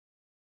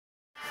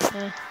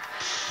Yeah.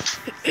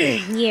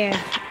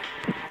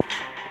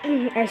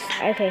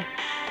 Okay.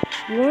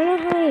 You wanna know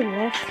how many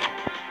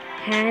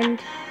left-hand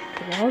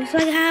gloves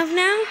I have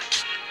now?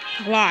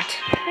 A lot.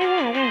 Hey,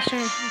 wow, I gotta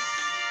start.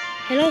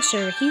 Hello,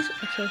 sir. He's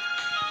okay.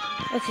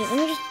 Okay, let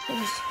me just.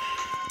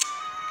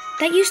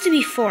 That used to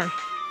be 4.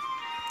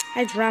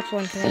 I dropped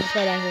one because I was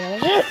right down here.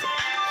 Yeah.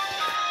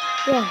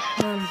 Nah.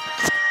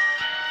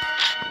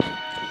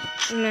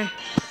 Yeah.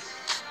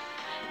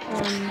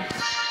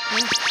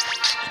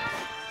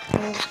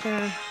 I'm just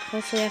gonna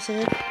hopefully after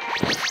this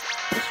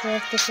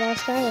this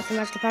last guy with the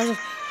magical powers.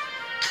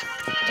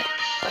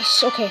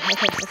 Okay. I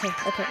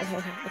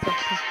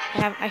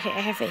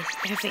have faith.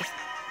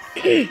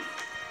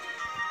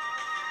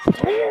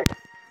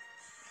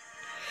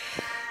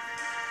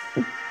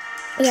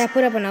 Yeah, I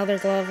put up another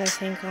glove, I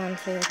think, on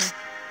for the.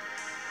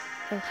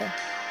 Okay.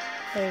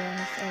 There you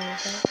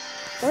go.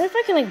 What if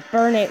I can, like,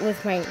 burn it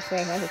with my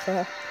thing?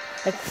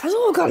 Like,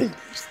 hello, gun!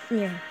 Just,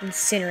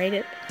 incinerate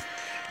it.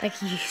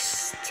 Like, you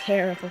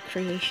terrible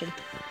creation.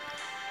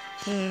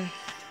 I'm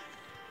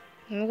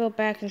gonna go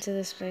back into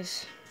this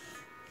place.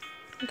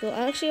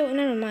 Actually,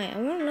 never mind. I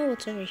wanna know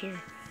what's over here.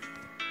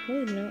 I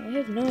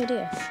have no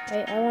idea.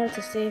 I wanted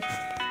to save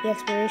the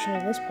exploration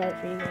of this part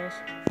for you guys.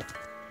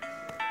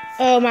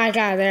 Oh my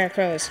god, there are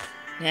crows.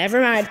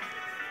 Never mind.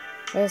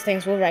 Those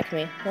things will wreck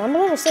me. Well, I'm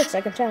level 6,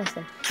 I can challenge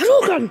them.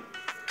 Hadouken!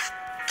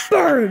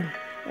 Burn!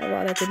 Oh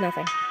wow, that did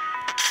nothing.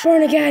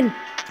 Burn again!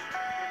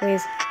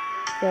 Please.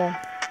 Go.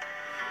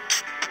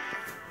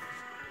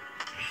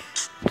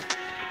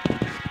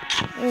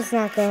 It's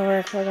not gonna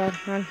work. Hold on.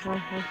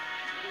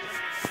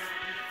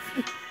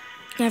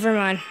 Never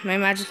mind. My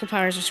magical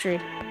powers are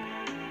screwed.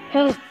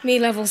 Help me,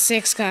 level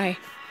 6 guy.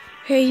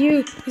 Hey,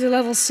 you. He's a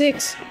level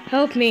 6.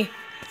 Help me.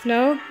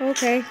 No?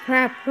 Okay.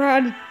 Crap.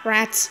 Run.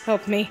 Rats.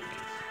 Help me.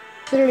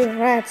 Literally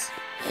rats.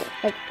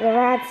 Like, the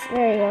rats.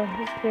 There you go.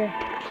 He's here.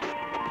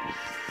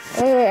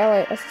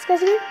 Wait. What's this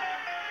guy's name?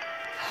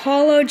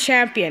 Hollow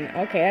Champion.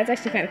 Okay, that's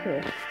actually kind of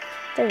cool.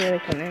 That's a really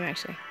cool name,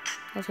 actually.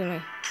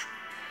 Hopefully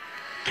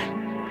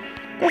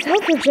does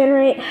help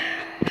regenerate.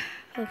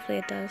 Hopefully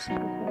it does.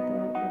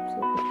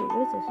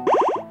 What is this?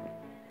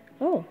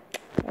 Oh,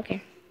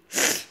 okay.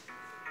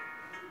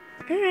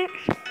 Alright.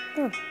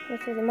 Oh,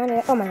 this is the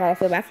money. Oh my god, I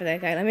feel bad for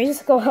that guy. Let me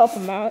just go help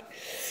him out.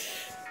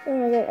 Oh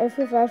my god, I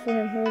feel bad for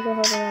him. Let me go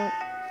help him out.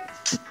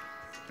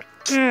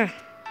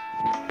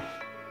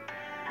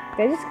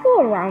 Did I just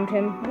go around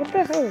him? What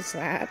the hell is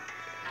that?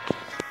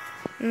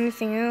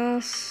 Anything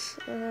else?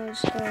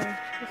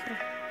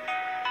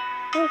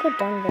 I'll go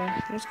down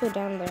there. Let's go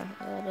down there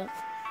a little bit.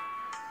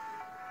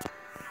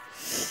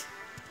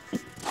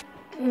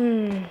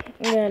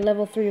 Yeah,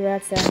 level 3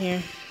 rats down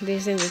here.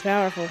 These things are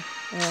powerful.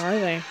 Or are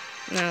they?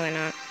 No, they're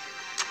not.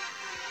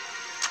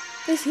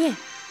 Yeah.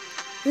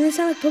 Doesn't it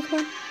sound like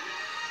Pokemon?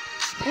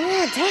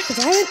 Oh, attack it,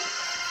 damn it!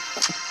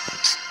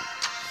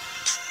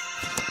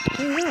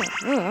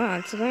 Oh, wow,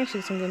 it's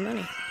actually some good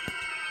money.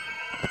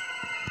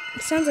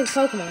 It sounds like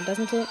Pokemon,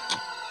 doesn't it?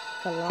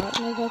 A lot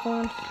like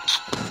Pokemon.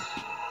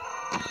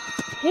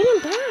 Hit him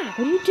back!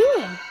 What are you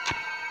doing?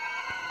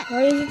 Or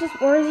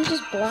is he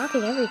just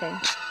blocking everything?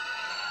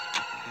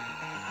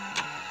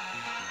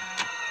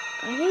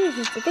 I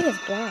think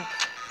it's blocked.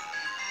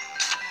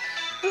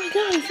 Oh my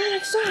god, he's not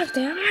exhausted,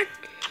 damn it!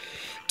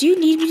 Do you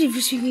need me to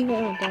just be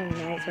going down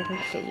nice? I can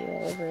hit you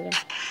all over again.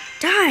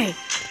 Die!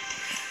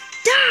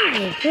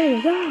 Die! There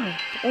you go!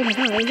 Oh my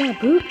god, is that a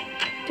boot?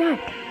 Die!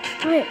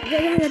 Die,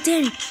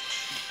 damn you!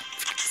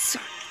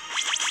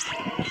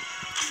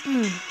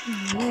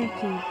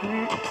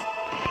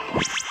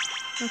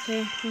 Okay,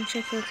 let me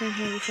check what's in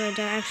here before I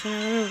die. Actually, no,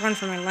 let me run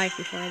for my life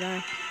before I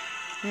die.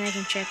 Then I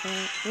can check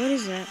that. What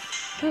is that?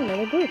 Oh,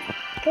 another boot.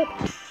 Good.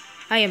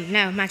 I am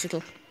now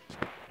magical.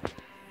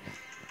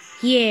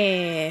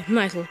 Yeah,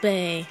 Michael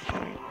Bay.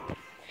 Alright.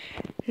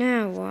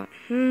 Now what?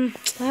 I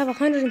have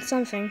 100 and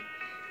something.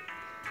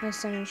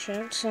 Last time I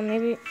checked, so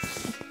maybe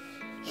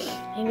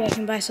I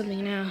can buy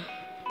something now.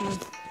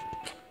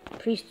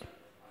 Priest.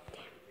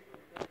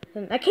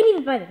 Damn. I can't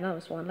even buy the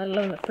novice one, let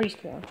alone the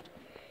priest one.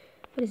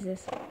 What is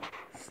this?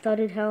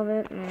 Studded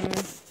helmet.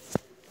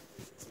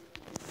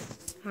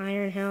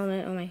 Iron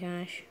helmet. Oh my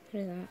gosh. What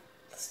is that?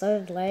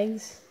 Studded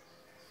legs.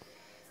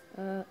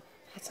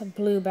 That's a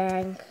blue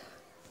bag.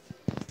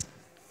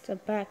 It's a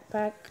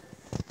backpack.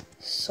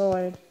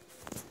 Sword.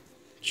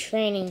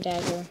 Training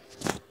dagger.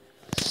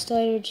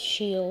 Studded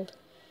shield.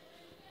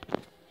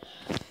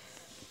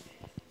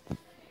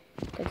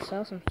 Could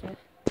sell some stuff.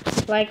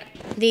 Like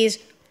these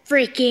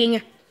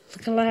freaking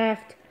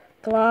left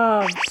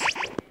gloves.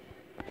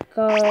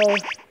 Go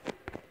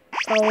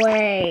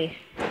away.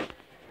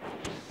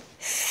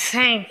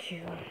 Thank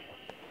you.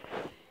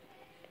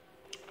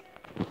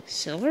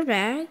 Silver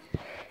bag.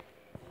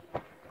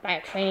 Buy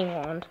a training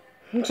wand.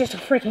 Just a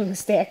freaking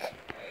stick.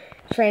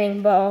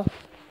 Training bow. Are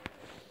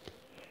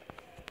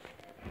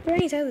there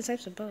any other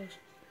types of bows?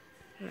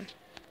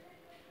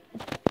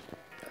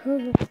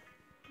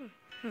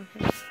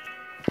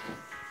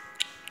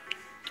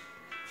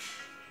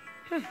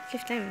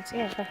 Gift diamonds.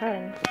 Yeah, I have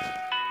them.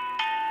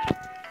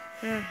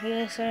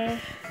 Yes, sir.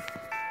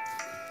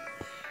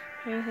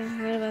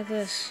 Anything? What about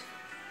this?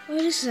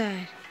 What is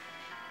that?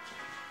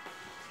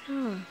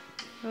 Oh,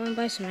 I want to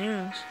buy some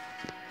arrows.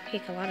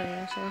 Take a lot of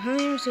arrows. So how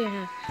many arrows do you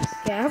have?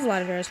 Yeah, I have a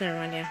lot of arrows. Never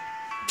mind, yeah.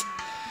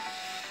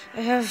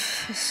 I have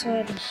a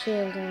sword and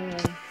shield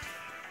already.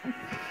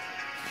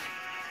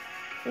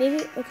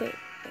 Maybe, okay.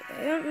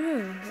 I don't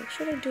know. What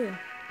should I do?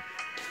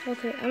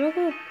 Okay, I'm gonna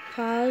go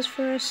pause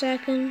for a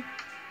second.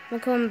 I'm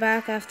gonna come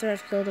back after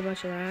I've killed a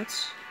bunch of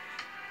rats.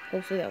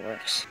 Hopefully that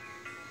works.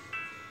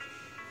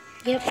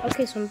 Yep,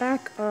 okay, so I'm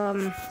back.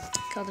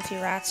 Killed a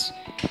few rats.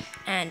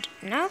 And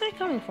now they're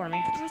coming for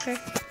me. Okay.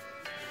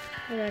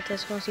 I got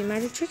this. Want to see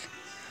magic trick?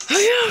 Oh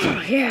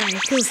yeah! Yeah, you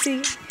can see.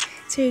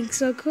 It's being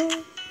so cool.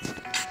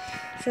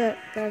 So,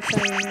 that's just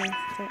take it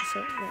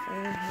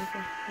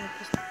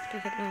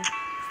now.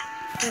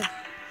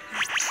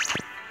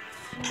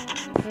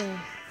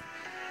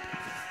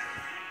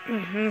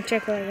 Let me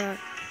check what I got.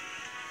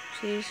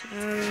 Jeez,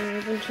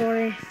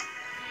 inventory.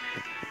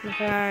 Oh my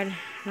god,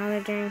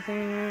 another dang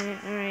thing.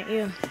 Alright,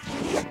 you.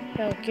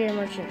 Yo, gear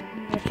merchant,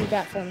 what you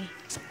got for me?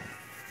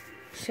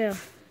 So,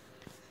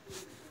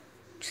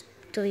 just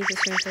delete this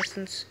from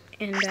existence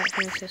and that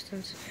from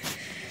existence.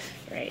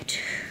 Right.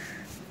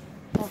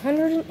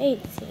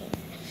 118.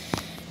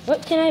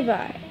 What can I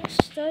buy?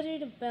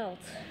 Studded belt.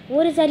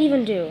 What does that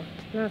even do?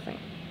 Nothing.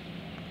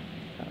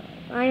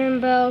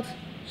 Iron belt,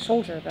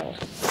 soldier belt.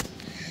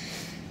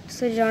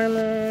 Studded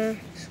armor,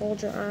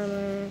 soldier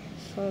armor,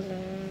 soldier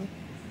armor.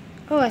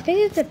 Oh, I think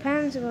it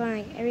depends on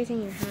like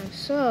everything you have.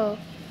 So,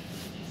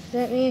 does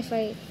that mean if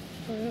I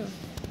don't know.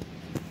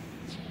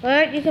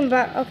 What? You can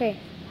buy, okay.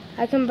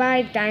 I can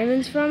buy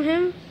diamonds from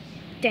him?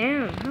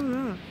 Damn, I don't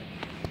know.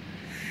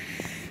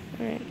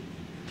 Alright.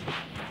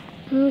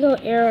 I'm gonna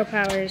go arrow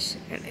powers.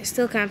 And I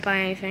still can't buy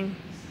anything.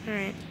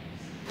 Alright.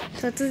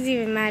 So it doesn't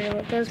even matter.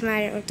 What does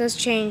matter? What does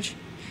change?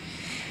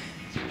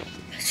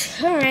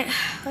 Alright.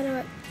 What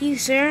about you,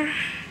 sir?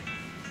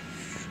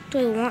 Do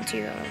I want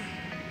to, though?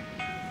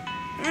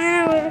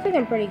 I think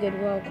I'm pretty good,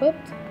 well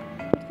equipped.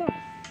 Let's go.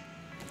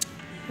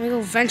 Let me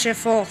go venture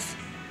forth.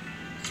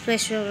 This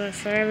place will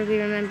forever be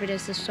remembered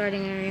as the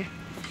starting area.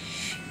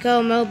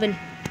 Go, Melbourne.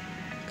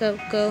 Go,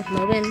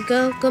 Melbourne.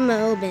 Go,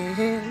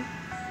 Melbourne.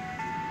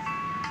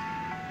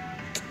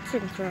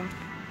 Freaking crow.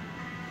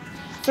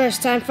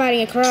 First time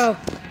fighting a crow.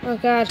 Oh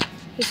god,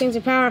 these things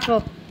are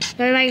powerful.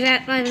 They're like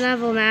that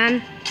level,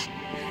 man.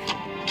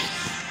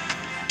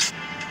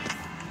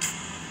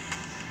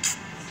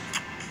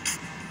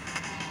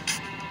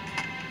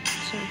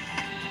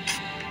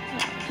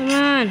 Come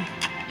on,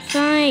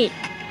 fight,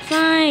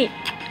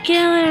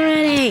 kill it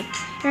already.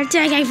 You're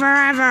taking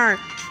forever.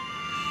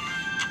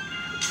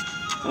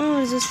 Oh,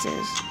 what is this?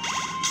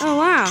 Oh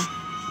wow,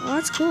 oh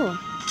that's cool.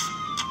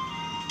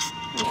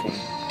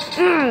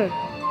 Okay.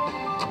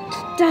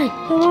 Die!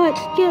 Come on!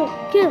 Kill it!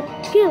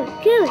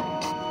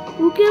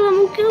 We'll kill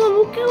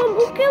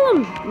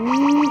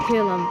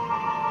him!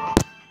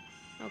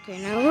 Okay,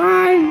 now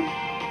run!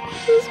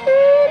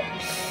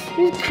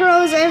 There's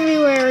crows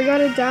everywhere, we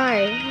gotta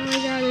die. Oh my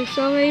god, there's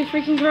so many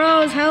freaking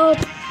crows, help!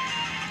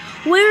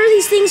 Where are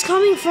these things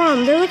coming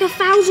from? There are like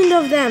 1,000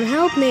 of them,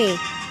 help me!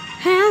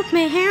 Help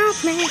me!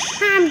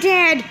 I'm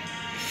dead!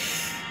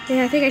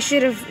 Yeah, I think I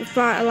should have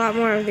bought a lot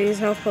more of these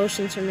health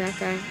potions from that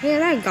guy. Hey, is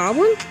that a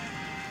goblin?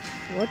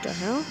 What the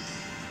hell?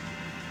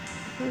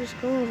 I'll just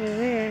go over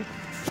there.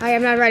 I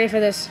am not ready for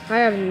this.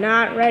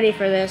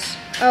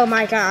 Oh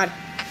my god.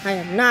 I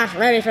am not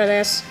ready for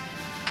this.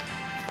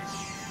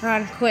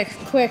 Run, quick,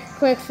 for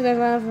the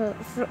love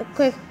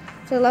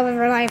of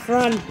your life,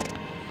 run.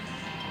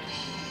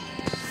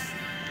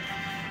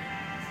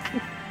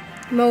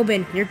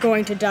 Mobin, you're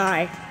going to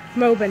die.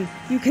 Mobin,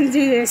 you can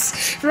do this.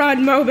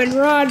 Run, Mobin,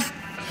 run.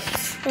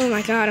 Oh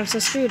my god, I'm so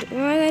screwed.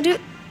 What did I do?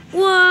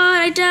 What?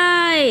 I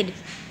died.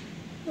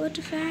 What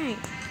the fuck?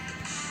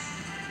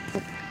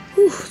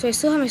 Whew, do I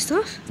still have my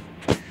stuff?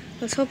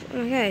 Let's hope. Oh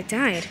my god, I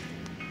died.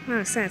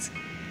 Wow, sense.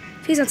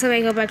 Please don't tell me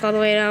I go back all the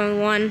way down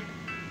 1.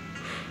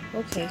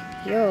 Okay,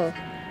 yo.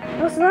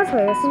 What's that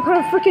place? That's some kind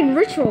of freaking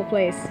ritual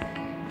place.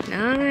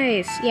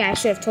 Nice. Yeah, I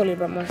should have totally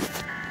brought more.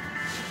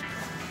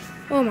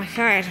 Oh my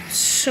god.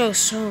 Oh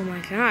my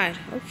god.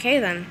 Okay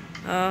then.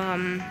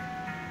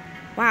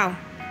 Wow.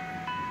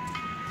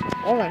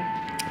 Hold on.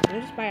 Let me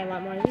just buy a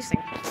lot more of these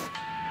things.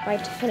 Buy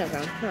 10 of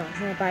them. No, I'm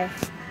gonna buy. I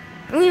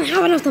don't even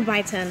have enough to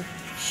buy 10.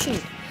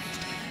 Shoot.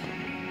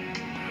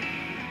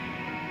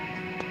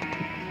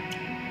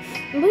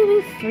 I'm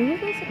buying 3 of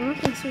those? I'm not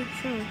so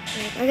sure.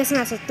 I guess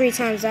that's 3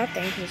 times that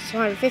thing, because it's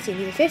 250,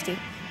 neither 50.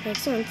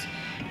 Makes sense.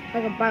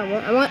 I could buy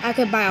one. I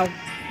could buy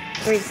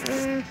 3.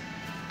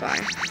 Buy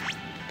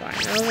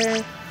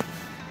another.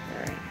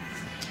 Alright.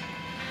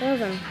 Well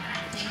then.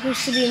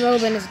 Used to be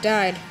Mobin has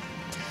died.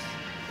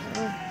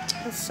 Oh,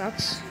 that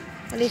sucks.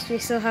 At least we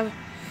still have.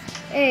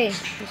 Hey,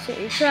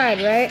 you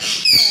tried, right?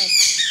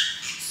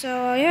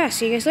 So yeah,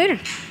 see you guys later.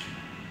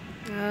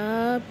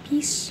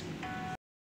 Peace.